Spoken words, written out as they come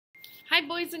Hi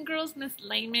boys and girls, Miss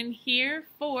Lehmann here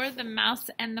for The Mouse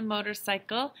and the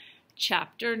Motorcycle,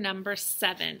 chapter number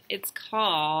 7. It's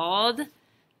called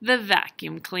The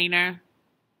Vacuum Cleaner.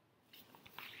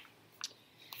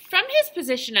 From his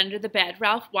position under the bed,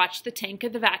 Ralph watched the tank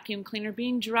of the vacuum cleaner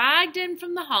being dragged in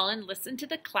from the hall and listened to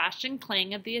the clash and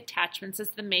clang of the attachments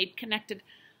as the maid connected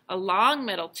a long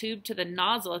metal tube to the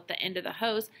nozzle at the end of the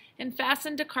hose and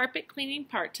fastened a carpet cleaning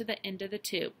part to the end of the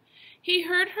tube. He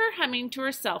heard her humming to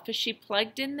herself as she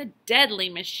plugged in the deadly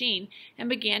machine and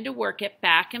began to work it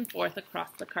back and forth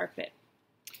across the carpet.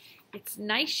 "It's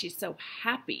nice she's so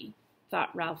happy,"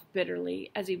 thought Ralph bitterly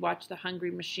as he watched the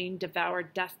hungry machine devour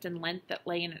dust and lint that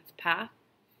lay in its path.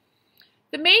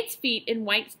 The maid's feet in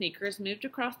white sneakers moved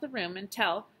across the room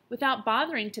until, without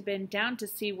bothering to bend down to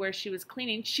see where she was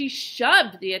cleaning, she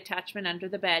shoved the attachment under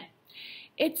the bed.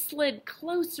 It slid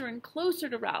closer and closer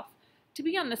to Ralph. To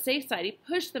be on the safe side, he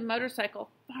pushed the motorcycle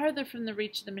farther from the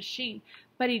reach of the machine,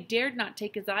 but he dared not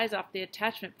take his eyes off the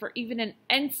attachment for even an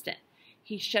instant.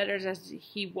 He shuddered as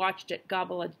he watched it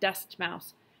gobble a dust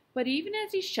mouse, but even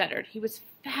as he shuddered, he was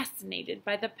fascinated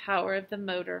by the power of the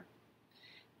motor.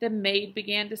 The maid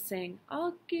began to sing,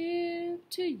 "I'll give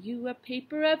to you a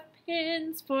paper of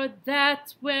pins, for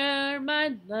that's where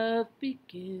my love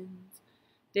begins."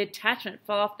 The attachment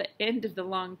fell off the end of the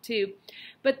long tube,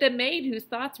 but the maid, whose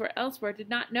thoughts were elsewhere, did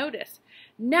not notice.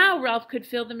 Now Ralph could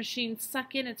feel the machine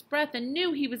suck in its breath and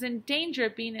knew he was in danger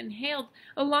of being inhaled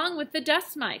along with the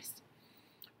dust mice.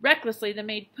 Recklessly, the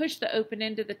maid pushed the open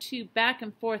end of the tube back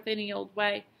and forth any old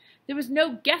way. There was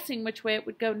no guessing which way it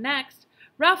would go next.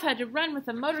 Ralph had to run with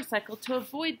the motorcycle to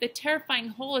avoid the terrifying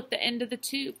hole at the end of the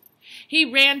tube. He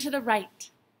ran to the right.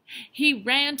 He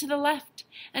ran to the left,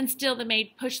 and still the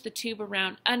maid pushed the tube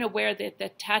around, unaware that the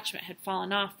attachment had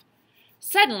fallen off.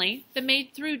 Suddenly, the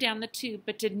maid threw down the tube,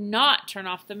 but did not turn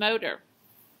off the motor.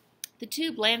 The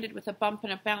tube landed with a bump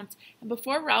and a bounce, and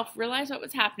before Ralph realized what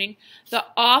was happening, the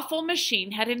awful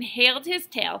machine had inhaled his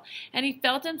tail, and he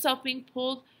felt himself being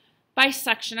pulled by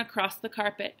suction across the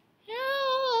carpet.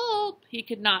 "Help!" He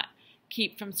could not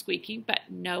keep from squeaking,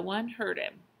 but no one heard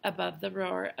him above the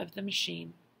roar of the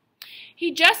machine.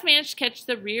 He just managed to catch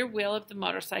the rear wheel of the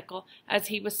motorcycle as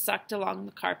he was sucked along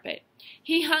the carpet.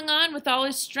 He hung on with all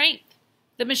his strength.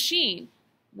 The machine,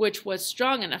 which was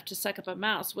strong enough to suck up a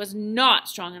mouse, was not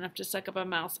strong enough to suck up a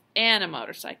mouse and a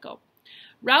motorcycle.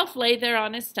 Ralph lay there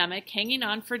on his stomach, hanging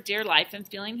on for dear life and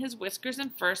feeling his whiskers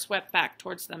and fur swept back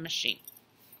towards the machine.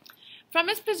 From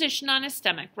his position on his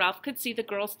stomach, Ralph could see the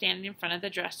girl standing in front of the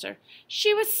dresser.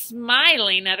 She was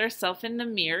smiling at herself in the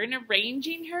mirror and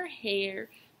arranging her hair,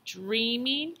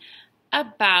 dreaming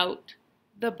about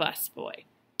the busboy.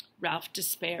 Ralph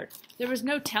despaired. There was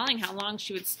no telling how long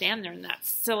she would stand there in that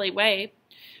silly way.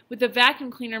 With the vacuum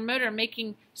cleaner motor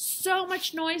making so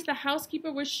much noise, the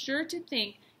housekeeper was sure to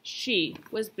think she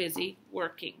was busy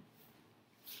working.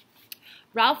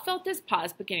 Ralph felt his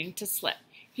paws beginning to slip.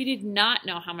 He did not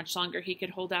know how much longer he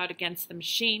could hold out against the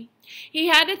machine. He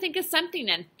had to think of something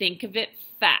and think of it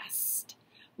fast.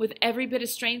 With every bit of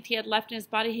strength he had left in his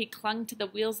body, he clung to the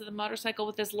wheels of the motorcycle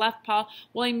with his left paw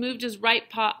while he moved his right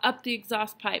paw up the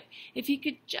exhaust pipe. If he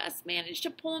could just manage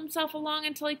to pull himself along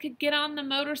until he could get on the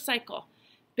motorcycle.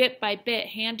 Bit by bit,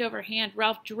 hand over hand,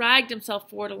 Ralph dragged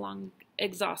himself forward along the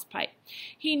exhaust pipe.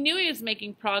 He knew he was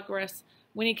making progress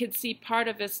when he could see part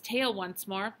of his tail once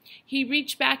more. He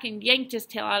reached back and yanked his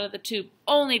tail out of the tube,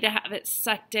 only to have it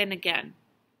sucked in again.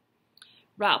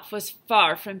 Ralph was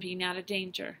far from being out of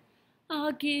danger.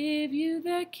 "I'll give you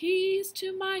the keys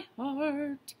to my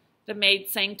heart," the maid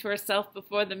sang to herself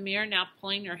before the mirror, now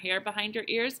pulling her hair behind her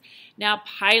ears, now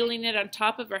piling it on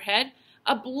top of her head,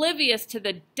 oblivious to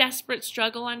the desperate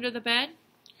struggle under the bed.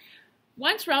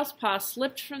 Once Ralph's paw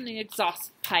slipped from the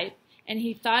exhaust pipe, and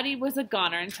he thought he was a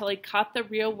goner until he caught the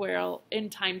rear wheel in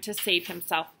time to save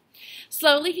himself.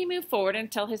 Slowly he moved forward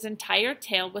until his entire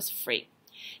tail was free.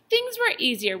 Things were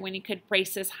easier when he could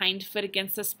brace his hind foot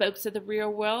against the spokes of the rear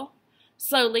wheel.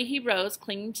 Slowly he rose,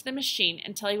 clinging to the machine,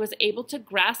 until he was able to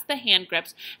grasp the hand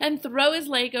grips and throw his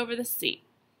leg over the seat.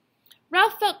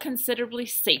 Ralph felt considerably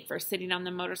safer sitting on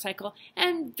the motorcycle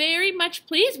and very much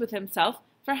pleased with himself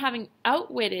for having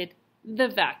outwitted the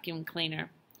vacuum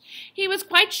cleaner. He was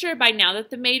quite sure by now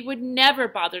that the maid would never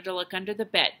bother to look under the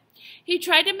bed. He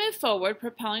tried to move forward,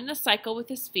 propelling the cycle with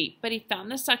his feet, but he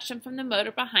found the suction from the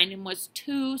motor behind him was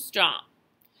too strong.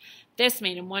 This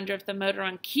made him wonder if the motor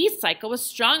on Keith's cycle was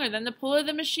stronger than the pull of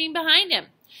the machine behind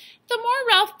him. The more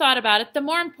Ralph thought about it, the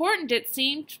more important it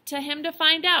seemed to him to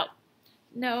find out.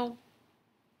 No,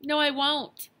 I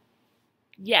won't.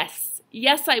 Yes,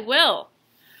 I will.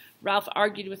 Ralph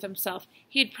argued with himself.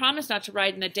 He had promised not to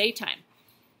ride in the daytime.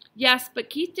 Yes, but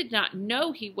Keith did not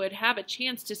know he would have a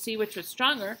chance to see which was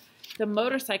stronger, the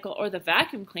motorcycle or the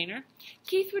vacuum cleaner.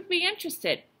 Keith would be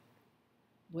interested,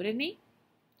 wouldn't he?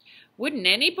 Wouldn't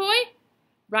any boy?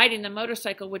 Riding the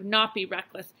motorcycle would not be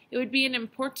reckless. It would be an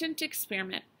important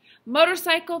experiment.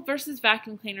 Motorcycle versus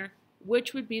vacuum cleaner.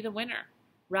 Which would be the winner?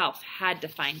 Ralph had to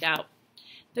find out.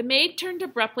 The maid turned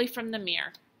abruptly from the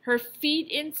mirror. Her feet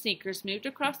in sneakers moved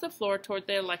across the floor toward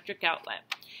the electric outlet.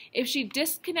 If she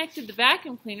disconnected the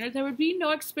vacuum cleaner, there would be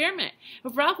no experiment.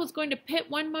 If Ralph was going to pit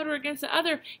one motor against the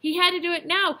other, he had to do it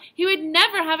now. He would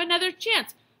never have another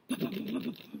chance.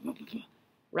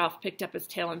 Ralph picked up his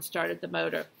tail and started the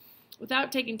motor.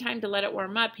 Without taking time to let it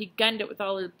warm up, he gunned it with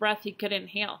all the breath he could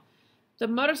inhale. The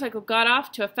motorcycle got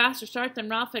off to a faster start than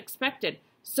Ralph expected.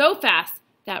 So fast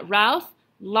that Ralph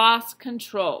lost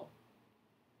control.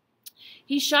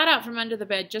 He shot out from under the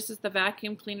bed just as the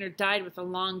vacuum cleaner died with a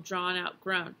long, drawn-out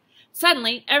groan.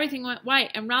 Suddenly, everything went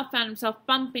white, and Ralph found himself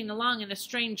bumping along in a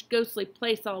strange, ghostly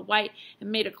place all white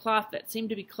and made of cloth that seemed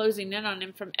to be closing in on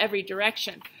him from every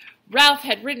direction. Ralph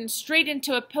had ridden straight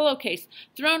into a pillowcase,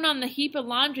 thrown on the heap of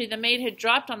laundry the maid had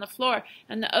dropped on the floor,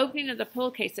 and the opening of the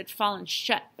pillowcase had fallen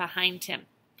shut behind him.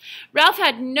 Ralph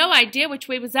had no idea which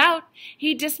way was out.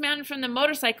 He dismounted from the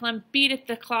motorcycle and beat at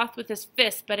the cloth with his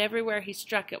fist, but everywhere he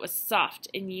struck it was soft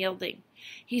and yielding.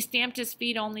 He stamped his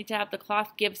feet only to have the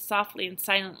cloth give softly and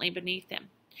silently beneath him.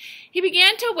 He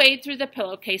began to wade through the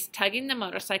pillowcase, tugging the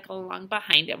motorcycle along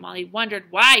behind him, while he wondered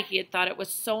why he had thought it was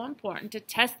so important to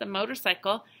test the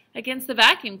motorcycle against the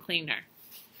vacuum cleaner.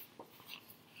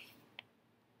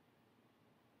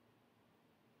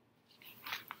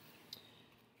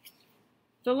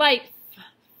 The light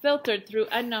filtered through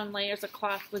unknown layers of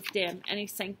cloth was dim, and he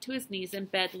sank to his knees in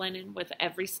bed linen with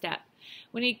every step.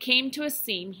 When he came to a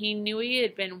seam, he knew he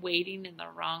had been wading in the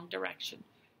wrong direction.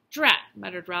 "Drat,"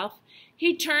 muttered Ralph.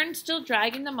 He turned, still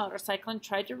dragging the motorcycle, and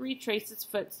tried to retrace his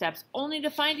footsteps, only to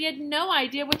find he had no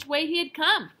idea which way he had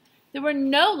come. There were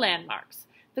no landmarks.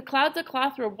 The clouds of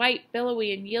cloth were white,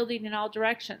 billowy, and yielding in all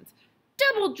directions.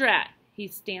 "Double drat!" He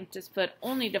stamped his foot,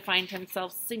 only to find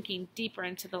himself sinking deeper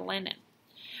into the linen.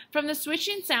 From the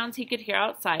swishing sounds he could hear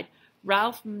outside,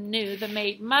 Ralph knew the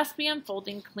maid must be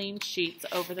unfolding clean sheets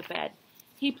over the bed.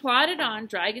 He plodded on,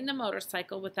 dragging the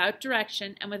motorcycle without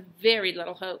direction and with very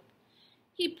little hope.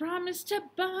 "He promised to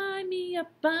buy me a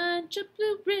bunch of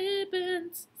blue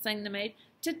ribbons," sang the maid,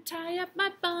 "to tie up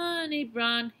my bunny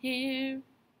brown hair."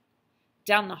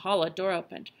 Down the hall a door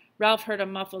opened. Ralph heard a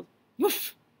muffled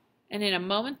woof, and in a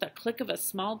moment the click of a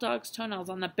small dog's toenails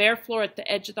on the bare floor at the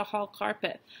edge of the hall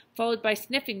carpet, followed by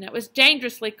sniffing that was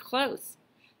dangerously close.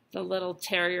 The little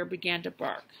terrier began to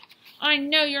bark. "I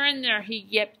know you're in there," he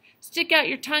yipped. "Stick out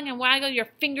your tongue and waggle your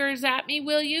fingers at me,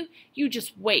 will you? You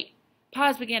just wait."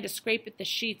 Paws began to scrape at the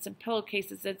sheets and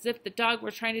pillowcases as if the dog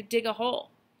were trying to dig a hole.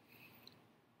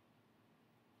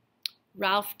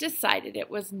 Ralph decided it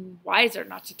was wiser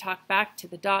not to talk back to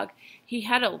the dog. He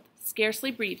huddled,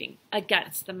 scarcely breathing,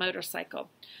 against the motorcycle.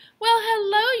 "Well,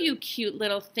 hello, you cute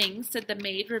little thing," said the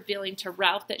maid, revealing to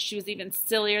Ralph that she was even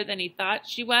sillier than he thought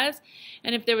she was,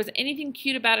 and if there was anything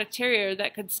cute about a terrier,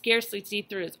 that could scarcely see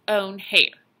through his own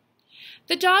hair.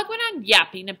 The dog went on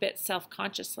yapping a bit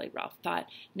self-consciously, Ralph thought,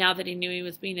 now that he knew he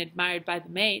was being admired by the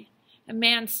maid. A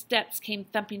man's steps came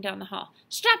thumping down the hall.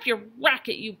 "Stop your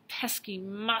racket, you pesky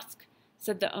musk,"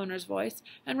 said the owner's voice,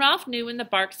 and Ralph knew when the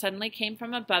bark suddenly came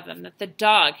from above him that the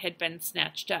dog had been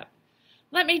snatched up.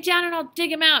 "Let me down and I'll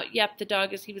dig him out," yapped the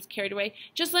dog as he was carried away.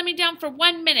 "Just let me down for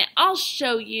 1 minute. I'll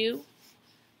show you."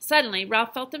 Suddenly,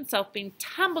 Ralph felt himself being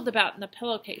tumbled about in the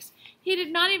pillowcase. He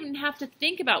did not even have to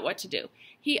think about what to do.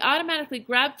 He automatically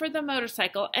grabbed for the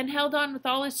motorcycle and held on with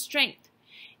all his strength.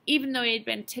 Even though he had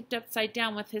been tipped upside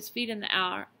down with his feet in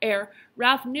the air,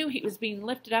 Ralph knew he was being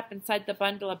lifted up inside the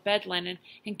bundle of bed linen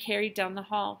and carried down the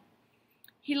hall.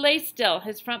 He lay still,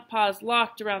 his front paws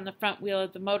locked around the front wheel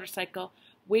of the motorcycle,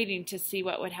 waiting to see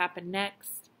what would happen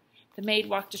next. The maid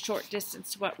walked a short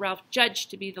distance to what Ralph judged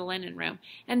to be the linen room,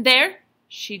 and there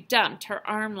she dumped her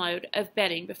armload of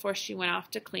bedding before she went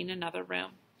off to clean another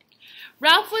room.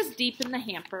 Ralph was deep in the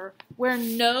hamper, where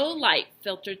no light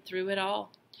filtered through at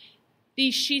all.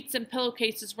 These sheets and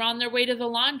pillowcases were on their way to the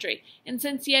laundry, and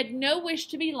since he had no wish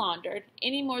to be laundered,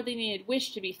 any more than he had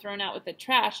wished to be thrown out with the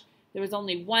trash, there was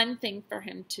only one thing for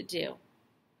him to do: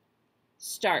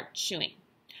 start chewing.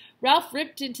 Ralph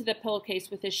ripped into the pillowcase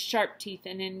with his sharp teeth,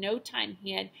 and in no time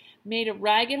he had made a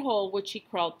ragged hole which he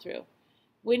crawled through.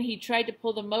 When he tried to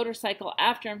pull the motorcycle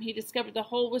after him, he discovered the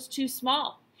hole was too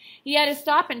small. He had to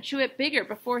stop and chew it bigger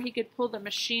before he could pull the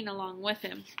machine along with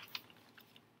him.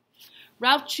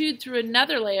 Ralph chewed through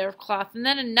another layer of cloth and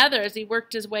then another as he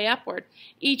worked his way upward,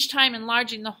 each time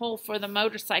enlarging the hole for the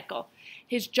motorcycle.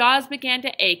 His jaws began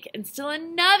to ache, and still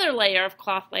another layer of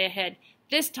cloth lay ahead,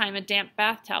 this time a damp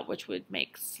bath towel, which would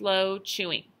make slow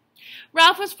chewing.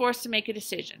 Ralph was forced to make a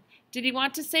decision. Did he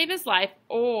want to save his life,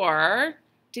 or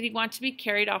did he want to be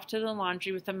carried off to the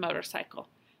laundry with a motorcycle?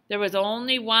 There was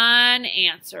only one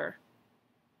answer.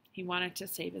 He wanted to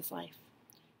save his life.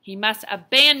 He must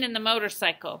abandon the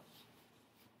motorcycle.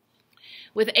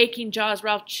 With aching jaws,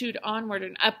 Ralph chewed onward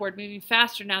and upward, moving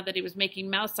faster now that he was making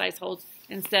mouse-sized holes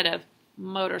instead of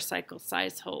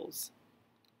motorcycle-sized holes.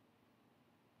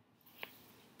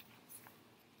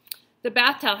 The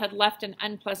bath towel had left an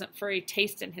unpleasant furry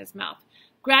taste in his mouth.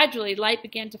 Gradually, light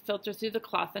began to filter through the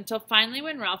cloth until finally,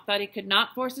 when Ralph thought he could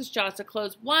not force his jaws to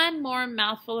close one more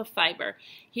mouthful of fiber,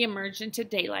 he emerged into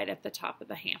daylight at the top of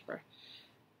the hamper.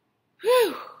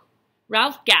 Whew!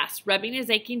 Ralph gasped, rubbing his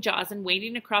aching jaws and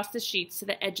wading across the sheets to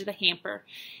the edge of the hamper.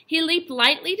 He leaped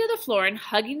lightly to the floor and,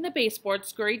 hugging the baseboard,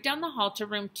 scurried down the hall to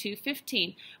room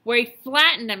 215, where he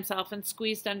flattened himself and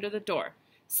squeezed under the door.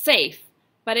 Safe,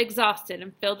 but exhausted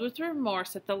and filled with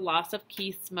remorse at the loss of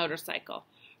Keith's motorcycle,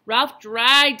 Ralph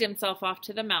dragged himself off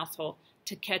to the mouse hole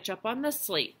to catch up on the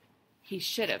sleep he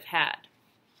should have had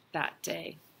that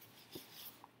day.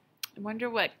 I wonder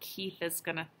what Keith is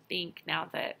going to think now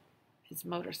that his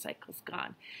motorcycle's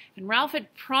gone. And Ralph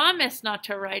had promised not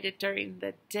to ride it during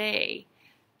the day,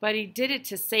 but he did it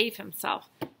to save himself.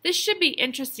 This should be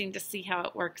interesting to see how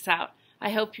it works out.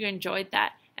 I hope you enjoyed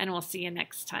that, and we'll see you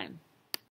next time.